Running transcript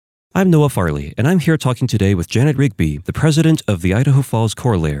I'm Noah Farley, and I'm here talking today with Janet Rigby, the president of the Idaho Falls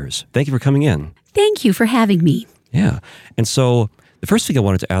Choraleers. Thank you for coming in. Thank you for having me. Yeah. And so the first thing I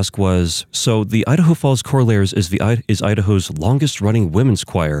wanted to ask was, so the Idaho Falls Choraleers is Idaho's longest-running women's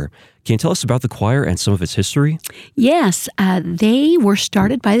choir. Can you tell us about the choir and some of its history? Yes, they were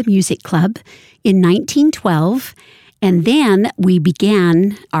started by the Music Club in 1912, and then we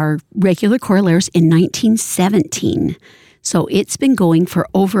began our regular choraleers in 1917. So it's been going for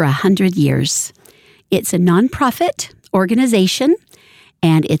over 100 years. It's a nonprofit organization,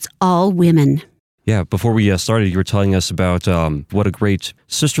 and it's all women. Yeah, before we started, you were telling us about what a great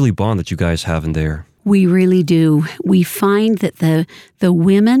sisterly bond that you guys have in there. We really do. We find that the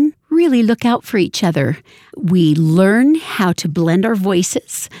women really look out for each other. We learn how to blend our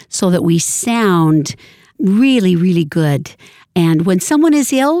voices so that we sound really, really good. And when someone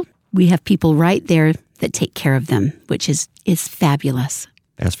is ill, we have people right there that take care of them, which is fabulous.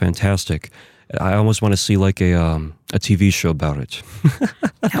 That's fantastic. I almost want to see like a TV show about it.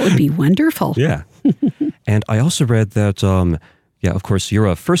 That would be wonderful. Yeah. And I also read that, of course, you're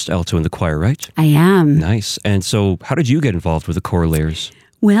a first alto in the choir, right? I am. Nice. And so how did you get involved with the choraleers?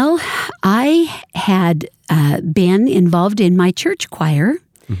 Well, I had been involved in my church choir.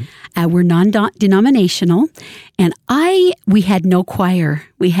 Mm-hmm. We're non-denominational, and we had no choir.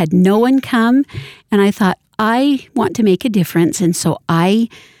 We had no one come, and I thought, I want to make a difference, and so I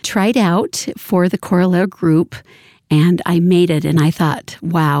tried out for the choraleer group, and I made it, and I thought,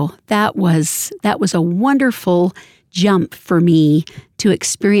 wow, that was a wonderful jump for me to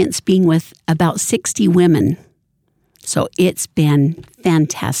experience being with about 60 women. So it's been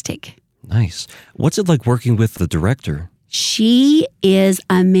fantastic. Nice. What's it like working with the director? She is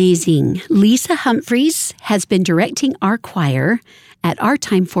amazing. Lisa Humphreys has been directing our choir at our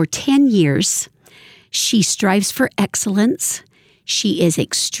time for 10 years. She strives for excellence. She is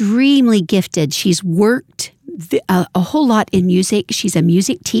extremely gifted. She's worked a whole lot in music. She's a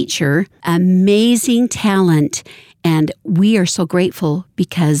music teacher, amazing talent, and we are so grateful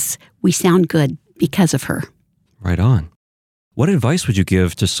because we sound good because of her. Right on. What advice would you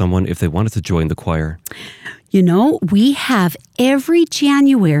give to someone if they wanted to join the choir? You know, we have every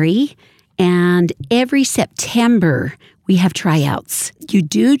January and every September we have tryouts. You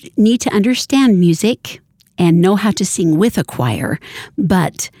do need to understand music and know how to sing with a choir,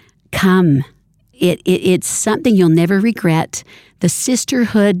 but come. It's something you'll never regret. The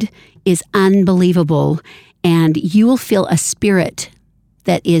sisterhood is unbelievable, and you will feel a spirit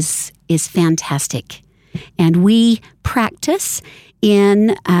that is fantastic. And we practice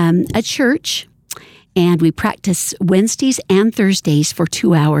in a church, and we practice Wednesdays and Thursdays for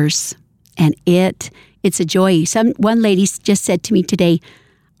 2 hours. And it's a joy. One lady just said to me today,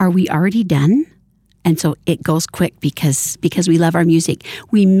 "Are we already done?" And so it goes quick because we love our music.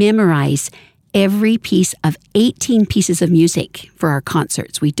 We memorize every piece of 18 pieces of music for our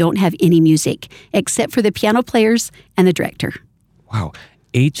concerts. We don't have any music except for the piano players and the director. Wow.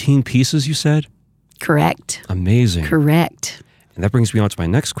 18 pieces, you said? Correct. Amazing. Correct. And that brings me on to my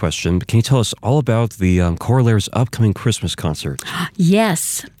next question. Can you tell us all about the Choraleers' upcoming Christmas concert?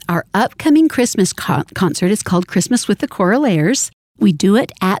 Yes. Our upcoming Christmas concert is called Christmas with the Choraleers. We do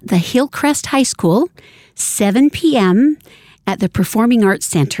it at the Hillcrest High School, 7 p.m. at the Performing Arts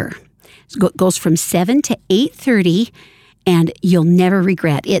Center. It goes from 7 to 8:30, and you'll never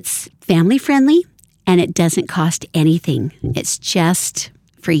regret. It's family-friendly, and it doesn't cost anything. It's just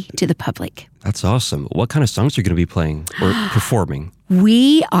free to the public. That's awesome. What kind of songs are you going to be playing or performing?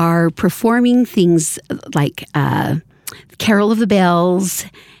 We are performing things like Carol of the Bells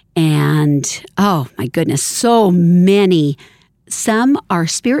and, oh my goodness, so many. Some are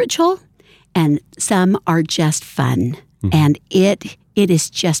spiritual and some are just fun. Mm-hmm. And it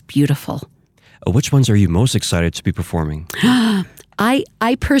is just beautiful. Which ones are you most excited to be performing?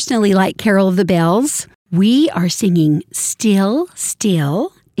 I personally like Carol of the Bells. We are singing Still,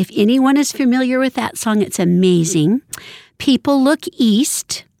 Still. If anyone is familiar with that song, it's amazing. People Look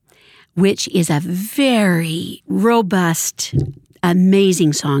East, which is a very robust,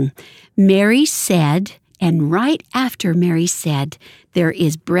 amazing song. Mary Said, and right after Mary Said, there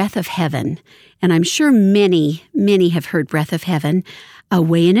is Breath of Heaven. And I'm sure many, many have heard Breath of Heaven.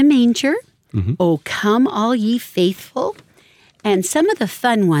 Away in a Manger, mm-hmm. Oh, Come All Ye Faithful. And some of the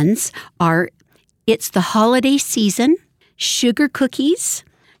fun ones are It's the Holiday Season, Sugar Cookies,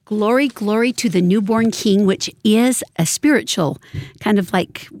 Glory, Glory to the Newborn King, which is a spiritual, kind of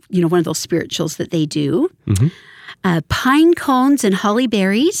like, one of those spirituals that they do. Mm-hmm. Pine Cones and Holly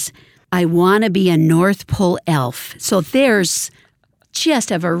Berries, I Want to Be a North Pole Elf. So there's just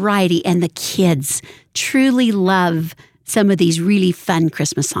a variety, and the kids truly love some of these really fun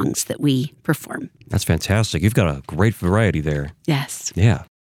Christmas songs that we perform. That's fantastic. You've got a great variety there. Yes. Yeah.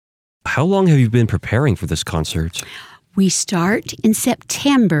 How long have you been preparing for this concert? We start in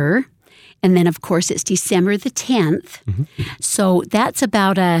September, and then, of course, it's December the 10th. So that's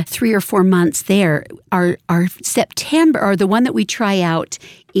about 3 or 4 months there. Our September, or the one that we try out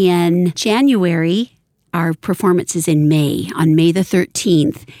in January, our performance is in May, on May the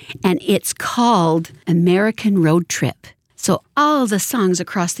 13th, and it's called American Road Trip. So all the songs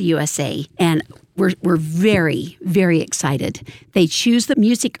across the USA, and we're very, very excited. They choose the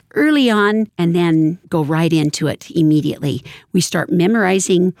music early on and then go right into it immediately. We start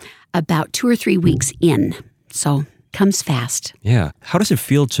memorizing about 2 or 3 weeks in, so comes fast. Yeah. How does it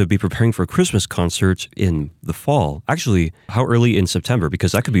feel to be preparing for a Christmas concert in the fall? Actually, how early in September?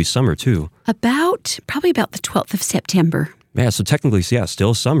 Because that could be summer too. Probably about the 12th of September. Yeah, so technically, yeah,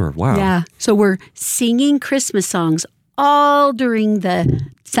 still summer. Wow. Yeah. So we're singing Christmas songs all during the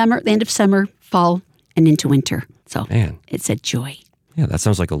summer, the end of summer, fall, and into winter. So it's a joy. Yeah, that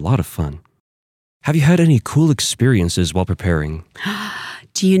sounds like a lot of fun. Have you had any cool experiences while preparing?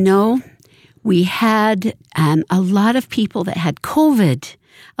 Do you know, we had a lot of people that had COVID,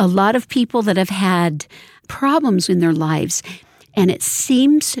 a lot of people that have had problems in their lives, and it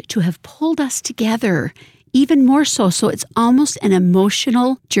seems to have pulled us together even more so. So it's almost an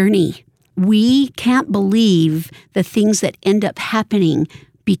emotional journey. We can't believe the things that end up happening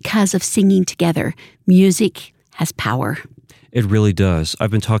because of singing together. Music has power. It really does. I've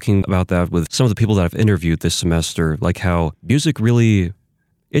been talking about that with some of the people that I've interviewed this semester, like how music really,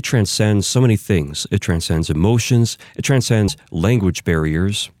 it transcends so many things. It transcends emotions, it transcends language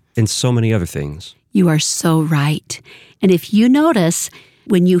barriers, and so many other things. You are so right. And if you notice,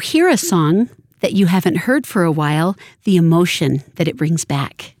 when you hear a song that you haven't heard for a while, the emotion that it brings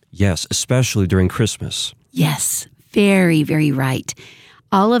back. Yes, especially during Christmas. Yes, very, very right.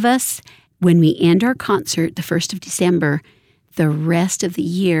 All of us, when we end our concert the 1st of December, the rest of the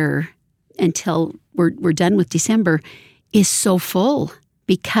year until we're done with December is so full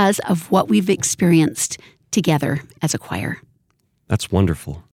because of what we've experienced together as a choir. That's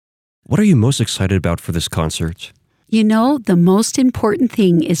wonderful. What are you most excited about for this concert? You know, the most important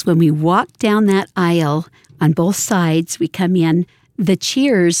thing is when we walk down that aisle on both sides, we come in, the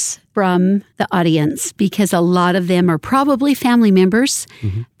cheers from the audience, because a lot of them are probably family members,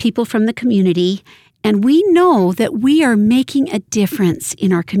 people from the community, and we know that we are making a difference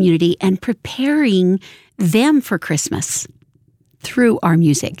in our community and preparing them for Christmas through our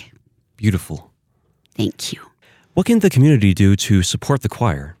music. Beautiful. Thank you. What can the community do to support the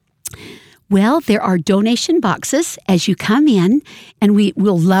choir? Well, there are donation boxes as you come in, and we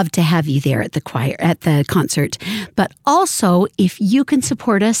will love to have you there at the concert. But also, if you can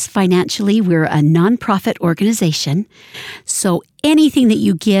support us financially, we're a nonprofit organization. So anything that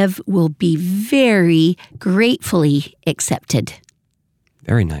you give will be very gratefully accepted.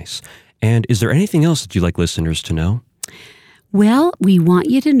 Very nice. And is there anything else that you'd like listeners to know? Well, we want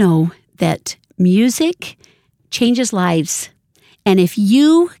you to know that music changes lives. And if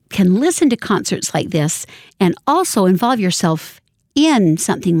you can listen to concerts like this and also involve yourself in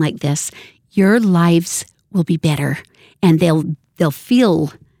something like this, your lives will be better and they'll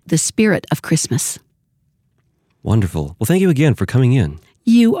feel the spirit of Christmas. Wonderful. Well, thank you again for coming in.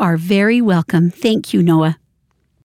 You are very welcome. Thank you, Noah.